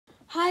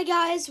Hi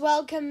guys,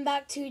 welcome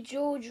back to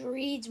George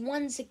Reads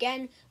once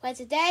again, where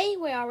today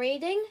we are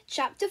reading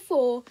Chapter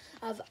 4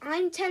 of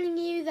I'm Telling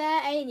You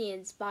They're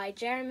Aliens by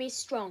Jeremy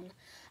Strong.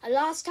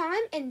 Last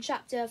time in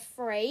Chapter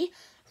 3,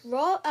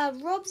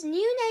 Rob's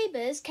new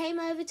neighbours came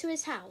over to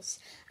his house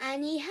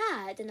and he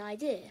had an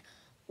idea.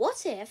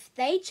 What if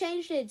they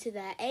changed into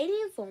their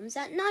alien forms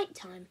at night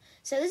time?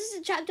 So this is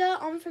a chapter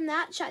on from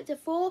that, Chapter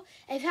 4.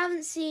 If you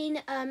haven't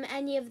seen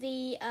any of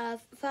the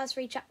first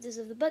 3 chapters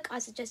of the book, I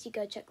suggest you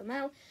go check them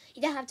out.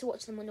 You don't have to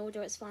watch them in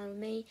order, it's fine with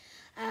me.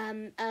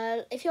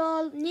 If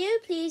you're new,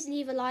 please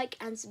leave a like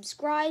and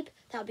subscribe.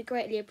 That would be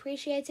greatly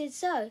appreciated.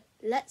 So,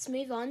 let's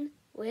move on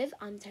with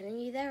I'm Telling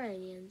You They're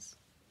Aliens.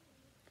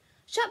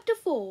 Chapter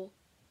 4,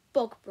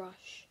 Bog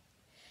Brush.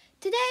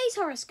 Today's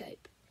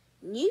horoscope.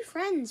 New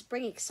friends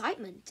bring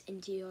excitement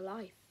into your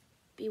life.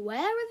 Beware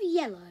of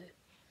yellow.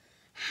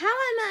 How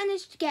I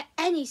managed to get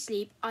any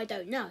sleep, I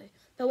don't know.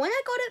 But when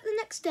I got up the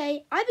next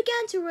day, I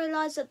began to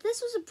realise that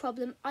this was a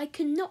problem I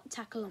could not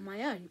tackle on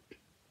my own.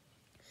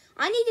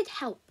 I needed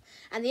help,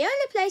 and the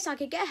only place I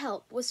could get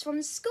help was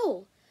from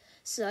school.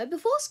 So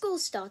before school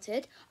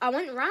started, I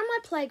went round my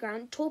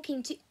playground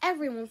talking to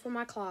everyone from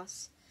my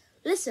class.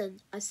 Listen,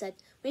 I said,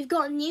 we've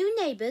got new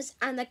neighbours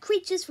and they're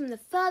creatures from the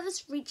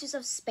furthest reaches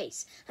of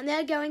space and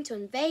they're going to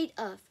invade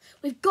Earth.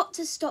 We've got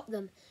to stop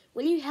them.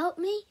 Will you help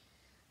me?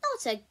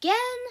 Not again,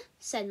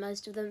 said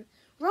most of them.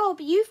 Rob,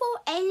 you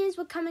thought aliens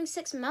were coming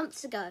 6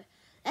 months ago.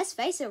 Let's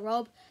face it,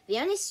 Rob, the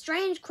only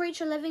strange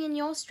creature living in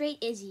your street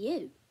is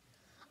you.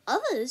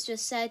 Others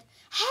just said,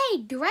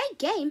 hey, great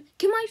game.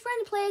 Can my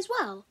friend play as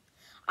well?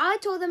 I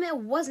told them it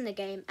wasn't a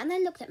game and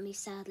they looked at me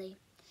sadly.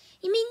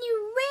 You mean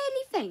you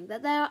really think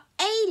that there are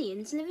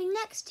aliens living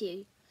next to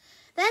you?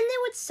 Then they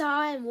would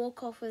sigh and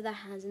walk off with their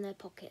hands in their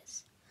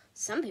pockets.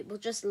 Some people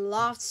just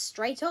laughed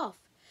straight off.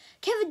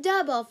 Kevin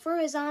Durbell threw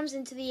his arms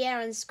into the air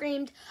and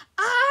screamed,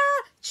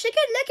 "Ah!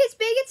 Chicken Lick is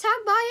being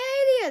attacked by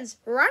aliens!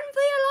 Run for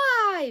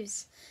your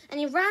lives!" And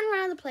he ran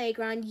round the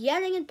playground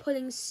yelling and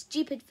pulling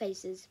stupid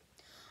faces.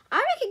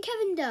 I reckon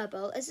Kevin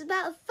Durbell is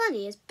about as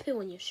funny as poo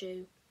on your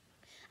shoe.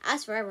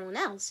 As for everyone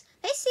else,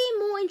 they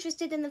seemed more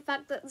interested in the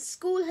fact that the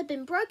school had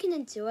been broken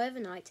into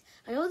overnight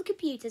and all the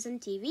computers and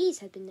TVs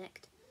had been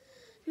nicked.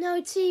 No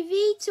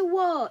TV to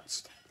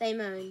watch, they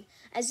moaned,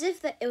 as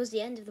if that it was the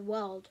end of the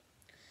world.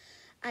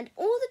 And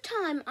all the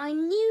time I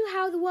knew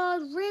how the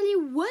world really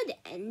would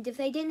end if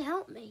they didn't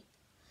help me.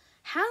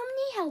 How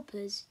many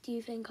helpers do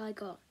you think I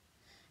got?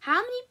 How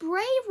many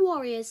brave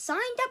warriors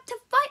signed up to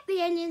fight the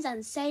aliens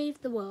and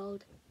save the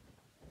world?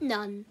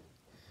 None.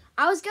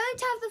 I was going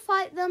to have to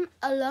fight them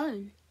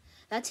alone.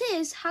 That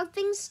is how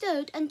things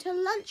stood until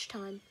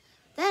lunchtime.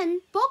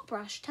 Then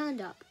Bogbrush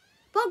turned up.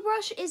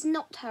 Bogbrush is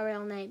not her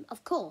real name,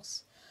 of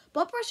course.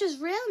 Bogbrush's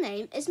real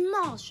name is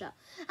Marsha,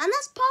 and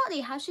that's partly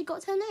how she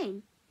got her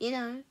name. You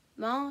know,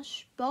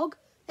 Marsh, Bog,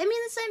 they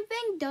mean the same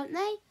thing, don't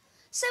they?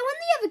 So when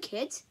the other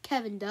kids,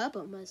 Kevin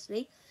Durbell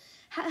mostly,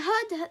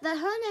 heard that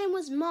her name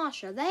was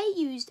Marsha, they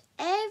used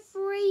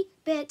every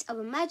bit of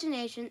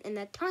imagination in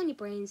their tiny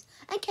brains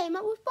and came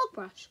up with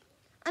Bogbrush.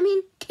 I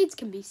mean, kids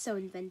can be so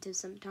inventive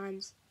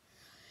sometimes.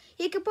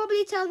 You could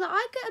probably tell that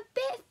I get a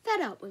bit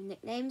fed up with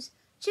nicknames.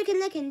 Chicken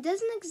Lickin'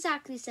 doesn't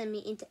exactly send me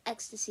into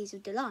ecstasies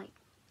of delight.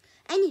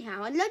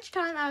 Anyhow, at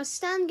lunchtime I was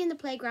standing in the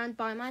playground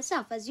by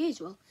myself as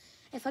usual.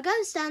 If I go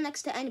and stand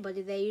next to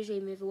anybody, they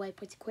usually move away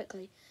pretty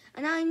quickly.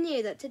 And I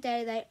knew that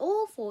today they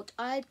all thought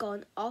I had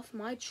gone off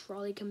my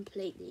trolley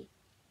completely.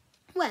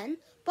 When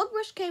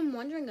Bogbrush came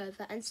wandering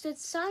over and stood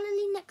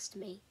silently next to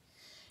me.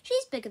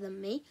 She's bigger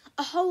than me,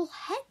 a whole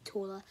head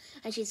taller,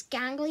 and she's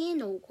gangly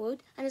and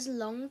awkward and has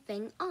long,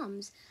 thin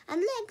arms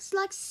and legs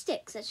like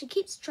sticks that she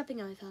keeps tripping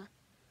over.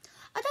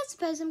 I don't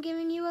suppose I'm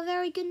giving you a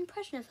very good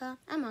impression of her,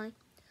 am I?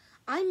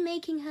 I'm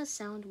making her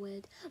sound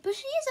weird, but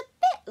she is a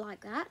bit like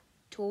that,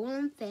 tall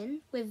and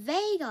thin, with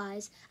vague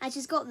eyes, and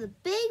she's got the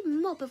big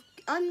mop of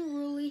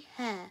unruly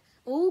hair,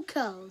 all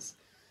curls.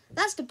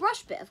 That's the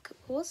brush bit, of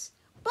course,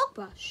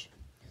 Bogbrush.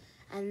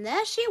 And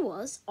there she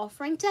was,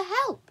 offering to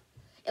help.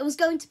 It was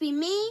going to be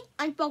me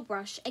and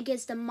Bogbrush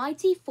against the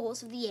mighty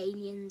force of the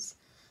aliens.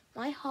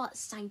 My heart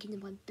sank into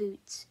my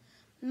boots.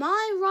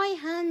 My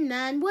right-hand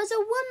man was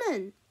a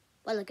woman.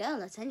 Well, a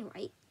girl at any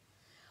rate.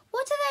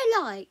 What are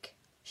they like?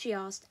 She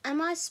asked, and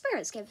my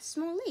spirits gave a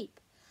small leap.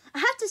 I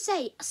have to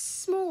say a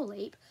small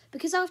leap,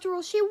 because after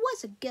all she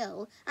was a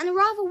girl, and a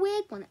rather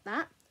weird one at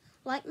that.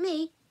 Like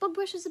me,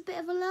 Bogbrush was a bit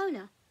of a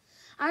loner.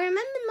 I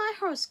remembered my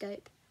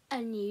horoscope. A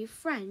new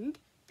friend,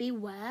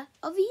 beware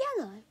of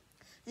yellow.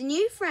 The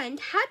new friend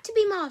had to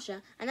be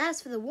Marsha, and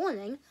as for the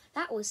warning,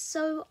 that was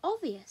so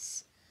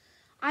obvious.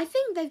 I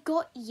think they've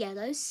got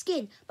yellow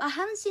skin, but I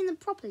haven't seen them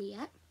properly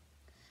yet.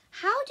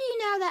 How do you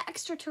know they're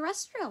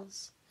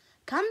extraterrestrials?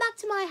 Come back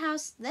to my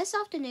house this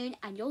afternoon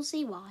and you'll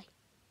see why.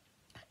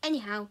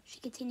 Anyhow, she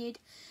continued,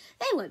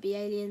 they won't be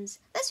aliens.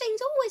 Those things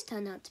always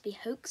turn out to be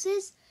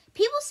hoaxes.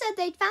 People said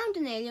they'd found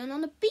an alien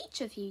on a beach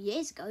a few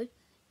years ago.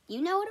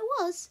 You know what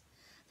it was?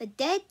 The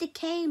dead,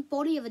 decaying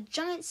body of a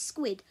giant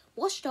squid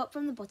washed up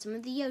from the bottom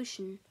of the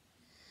ocean.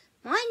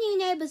 My new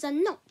neighbours are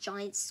not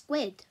giant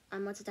squid, I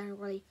muttered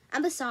angrily.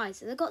 And besides,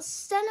 they've got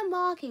stellar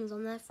markings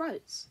on their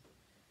throats.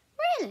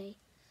 Really?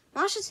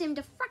 Marcia seemed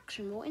a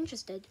fraction more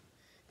interested.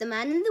 The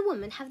man and the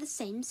woman have the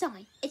same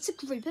sign. It's a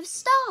group of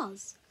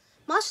stars.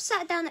 Marcia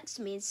sat down next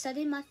to me and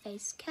studied my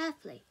face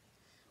carefully.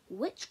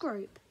 Which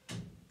group?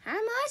 How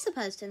am I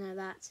supposed to know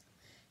that?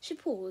 She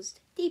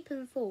paused, deep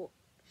in thought.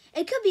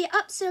 It could be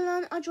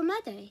Upsilon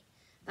Andromedae.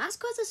 That's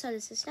got a solar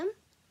system.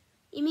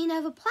 You mean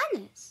over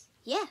planets?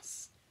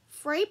 Yes.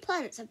 3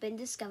 planets have been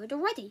discovered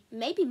already,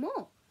 maybe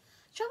more.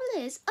 Trouble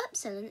is,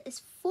 Upsilon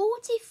is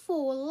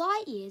 44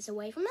 light years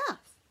away from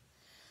Earth.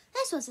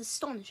 This was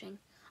astonishing.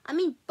 I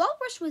mean,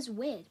 Bogrush was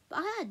weird, but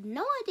I had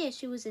no idea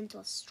she was into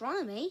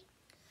astronomy.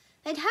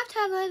 They'd have to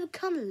have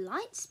overcome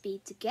light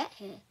speed to get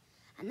here,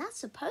 and that's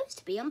supposed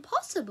to be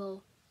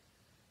impossible.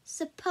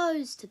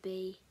 Supposed to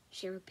be,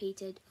 she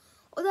repeated,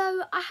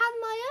 although I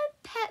have my own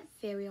pet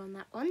theory on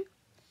that one.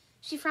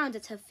 She frowned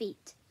at her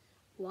feet.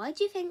 Why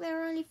do you think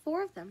there are only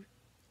 4 of them?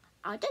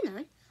 I don't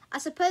know. I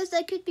suppose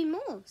there could be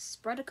more,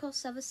 spread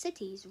across other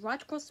cities,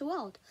 right across the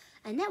world.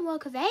 A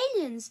network of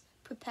aliens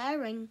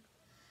preparing.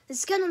 The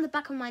skin on the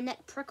back of my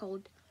neck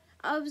prickled.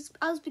 I was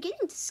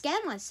beginning to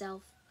scare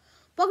myself.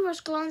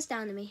 Bogrush glanced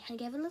down at me and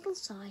gave a little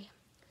sigh.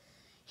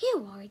 You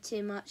worry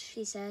too much,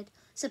 she said.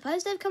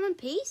 Suppose they've come in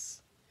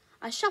peace?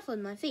 I shuffled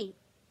my feet.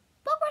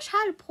 Bogrush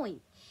had a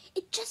point.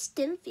 It just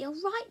didn't feel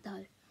right,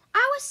 though.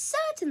 I was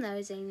certain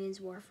those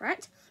aliens were a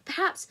threat,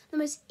 perhaps the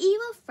most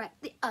evil threat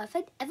the Earth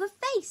had ever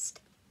faced.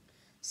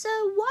 So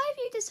why have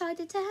you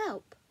decided to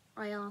help?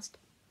 I asked.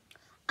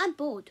 I'm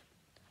bored.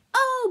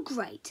 Oh,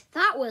 great.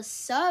 That was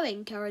so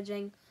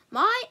encouraging.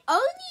 My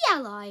only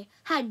ally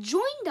had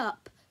joined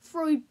up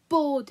through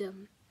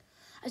boredom.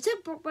 I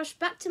took Bogrush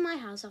back to my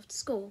house after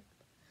school.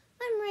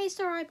 Mum raised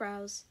her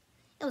eyebrows.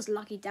 It was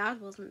lucky Dad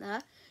wasn't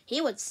there.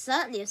 He would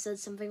certainly have said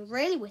something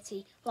really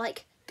witty,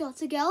 like,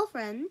 got a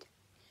girlfriend?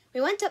 We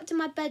went up to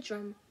my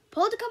bedroom,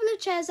 pulled a couple of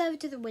chairs over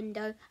to the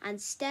window,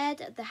 and stared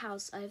at the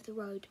house over the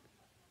road.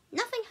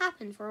 Nothing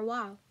happened for a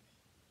while.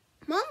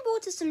 Mum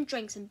brought us some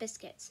drinks and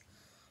biscuits.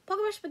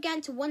 Bogrush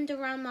began to wander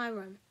around my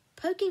room,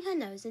 poking her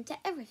nose into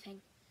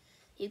everything.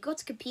 You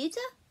got a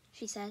computer?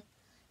 She said.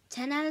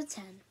 10 out of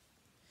 10.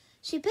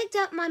 She picked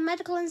up my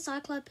medical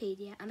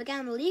encyclopedia and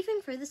began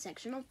leafing through the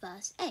section on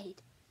first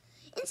aid.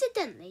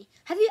 Incidentally,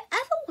 have you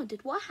ever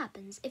wondered what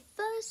happens if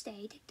first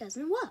aid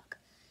doesn't work?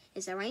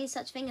 Is there any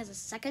such thing as a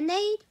second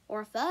aid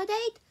or a third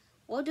aid?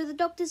 Or do the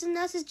doctors and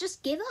nurses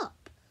just give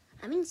up?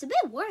 I mean, it's a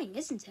bit worrying,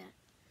 isn't it?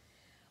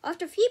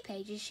 After a few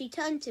pages, she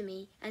turned to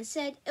me and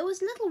said it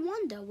was little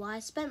wonder why I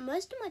spent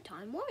most of my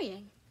time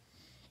worrying.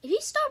 If you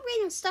start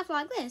reading stuff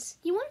like this,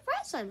 you won't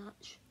fret so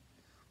much.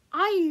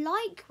 I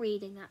like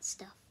reading that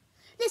stuff.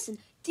 Listen,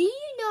 do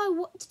you know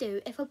what to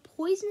do if a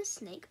poisonous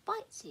snake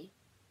bites you?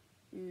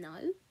 No.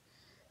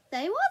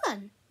 Very well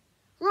then.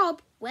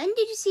 Rob, when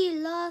did you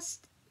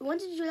last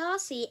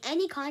see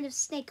any kind of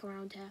snake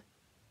around here?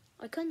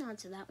 I couldn't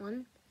answer that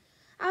one.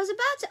 I was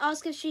about to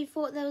ask if she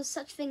thought there was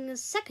such thing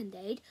as second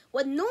aid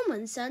when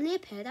Norman suddenly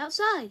appeared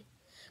outside.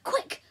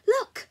 Quick,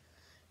 look!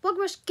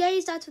 Bogrush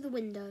gazed out of the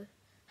window.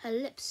 Her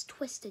lips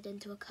twisted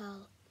into a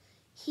curl.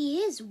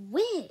 He is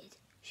weird,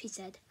 she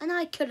said, and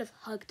I could have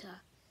hugged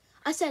her.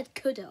 I said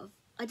could have.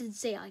 I didn't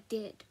say I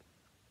did.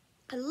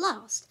 At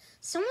last,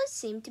 someone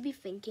seemed to be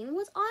thinking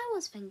what I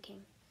was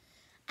thinking.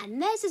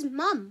 And there's his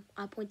mum,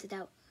 I pointed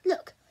out.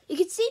 Look, you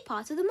can see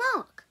part of the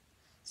mark.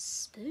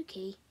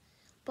 Spooky.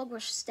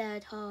 Bogrush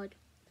stared hard.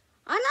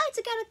 I'd like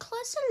to get a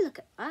closer look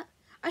at that.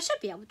 I should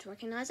be able to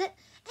recognise it.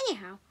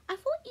 Anyhow, I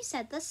thought you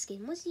said the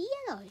skin was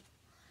yellow.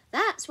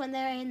 That's when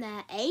they're in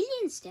their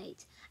alien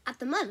state. At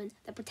the moment,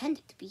 they're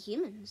pretending to be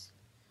humans.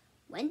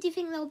 When do you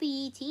think they'll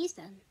be ETs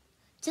then?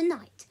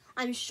 Tonight.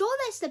 I'm sure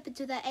they slip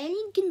into their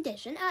alien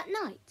condition at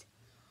night.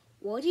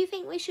 What do you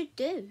think we should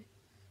do?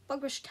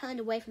 Bogrush turned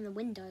away from the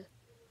window.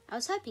 I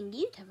was hoping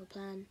you'd have a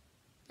plan.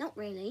 Not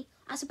really.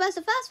 I suppose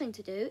the first thing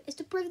to do is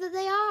to prove that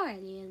they are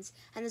aliens,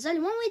 and there's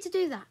only one way to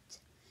do that.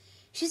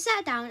 She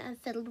sat down and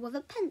fiddled with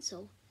a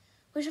pencil.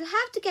 We shall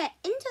have to get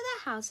into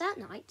their house at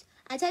night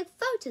and take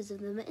photos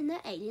of them in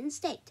their alien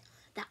state.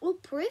 That will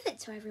prove it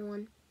to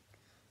everyone.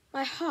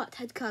 My heart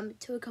had come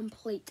to a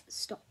complete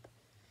stop.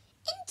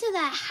 Into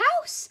their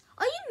house?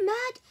 Are you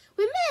mad?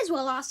 We may as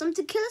well ask them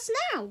to kill us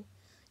now.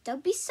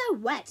 Don't be so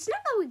wet. It's not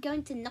like we're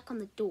going to knock on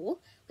the door.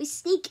 We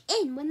sneak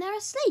in when they're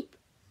asleep.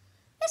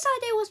 This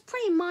idea was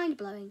pretty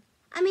mind-blowing.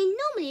 I mean,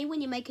 normally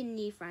when you make a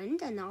new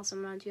friend and ask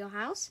them around to your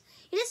house,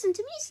 you listen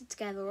to music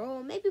together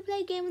or maybe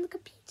play a game on the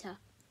computer.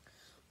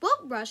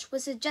 Bogrush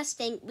was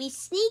suggesting we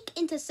sneak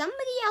into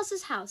somebody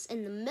else's house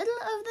in the middle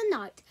of the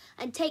night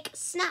and take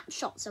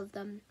snapshots of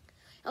them.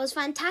 It was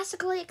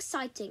fantastically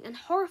exciting and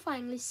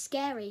horrifyingly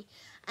scary,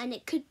 and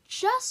it could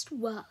just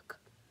work.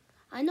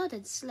 I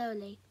nodded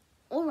slowly.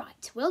 All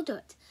right, we'll do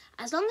it,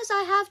 as long as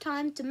I have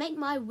time to make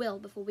my will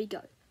before we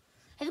go.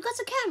 Have you got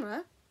a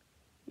camera?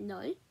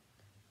 No.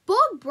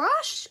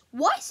 Bogrush,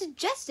 why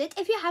suggest it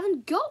if you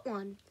haven't got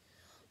one?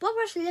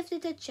 Bogrush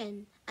lifted her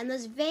chin, and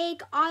those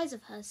vague eyes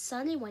of hers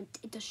suddenly went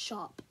into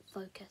sharp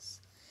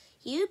focus.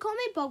 You call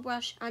me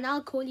Bogrush and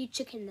I'll call you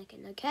Chicken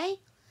Licken, okay?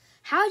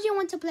 How do you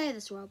want to play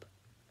this, Rob?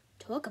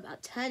 Talk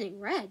about turning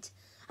red.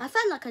 I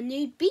felt like a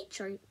nude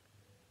beetroot.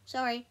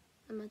 Sorry,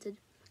 I muttered.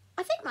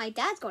 I think my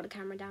dad's got a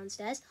camera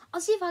downstairs.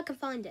 I'll see if I can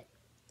find it.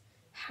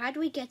 How do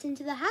we get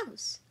into the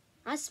house?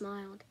 I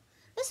smiled.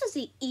 This was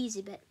the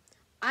easy bit.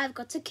 I've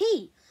got a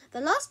key. The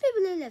last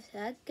people who lived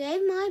here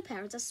gave my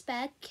parents a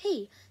spare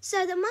key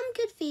so that Mum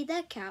could feed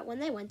their cat when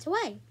they went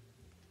away.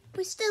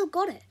 We still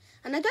got it,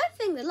 and I don't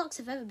think the locks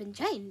have ever been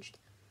changed.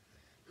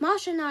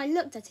 Marsha and I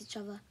looked at each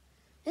other.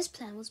 This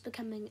plan was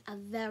becoming a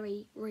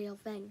very real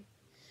thing.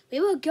 We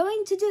were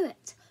going to do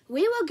it.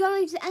 We were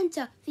going to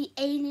enter the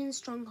alien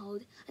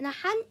stronghold, and I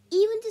hadn't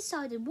even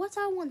decided what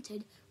I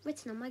wanted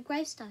written on my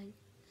gravestone.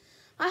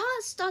 My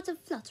heart started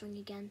fluttering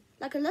again,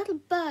 like a little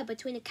bird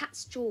between a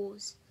cat's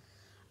jaws.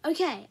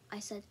 Okay, I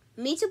said,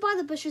 meet her by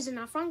the bushes in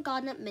our front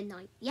garden at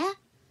midnight, yeah?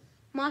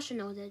 Marsha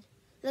nodded.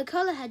 The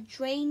colour had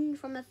drained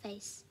from her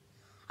face.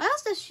 I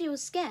asked her if she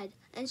was scared,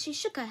 and she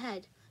shook her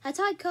head, her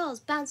tight curls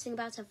bouncing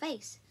about her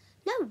face.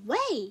 No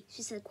way,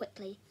 she said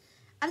quickly.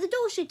 At the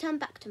door she turned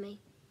back to me.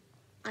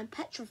 I'm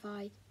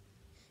petrified,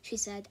 she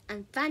said,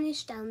 and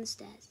vanished down the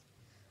stairs.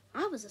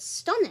 I was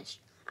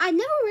astonished. I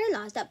never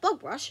realised that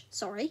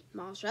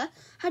Marsha,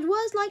 had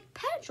words like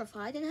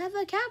petrified in her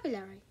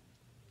vocabulary.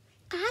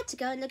 I had to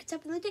go and look it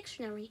up in the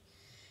dictionary.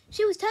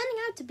 She was turning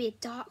out to be a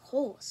dark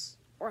horse,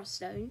 or a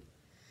stone.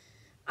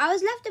 I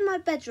was left in my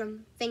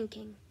bedroom,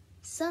 thinking.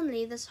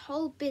 Suddenly, this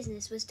whole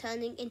business was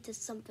turning into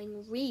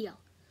something real.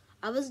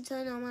 I wasn't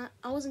on my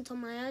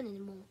own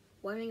anymore,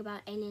 worrying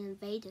about alien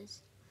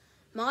invaders.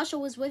 Marsha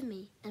was with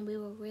me, and we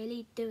were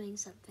really doing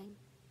something.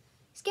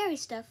 Scary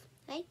stuff,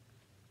 eh?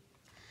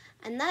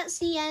 And that's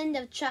the end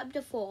of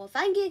chapter 4.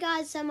 Thank you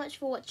guys so much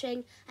for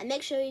watching, and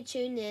make sure you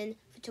tune in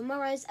for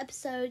tomorrow's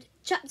episode,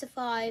 chapter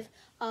 5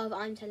 of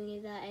I'm Telling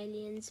You They're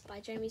Aliens by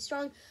Jeremy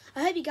Strong.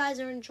 I hope you guys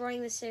are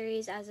enjoying the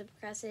series as it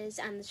progresses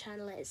and the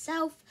channel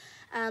itself.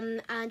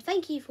 And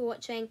thank you for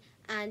watching,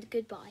 and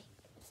goodbye.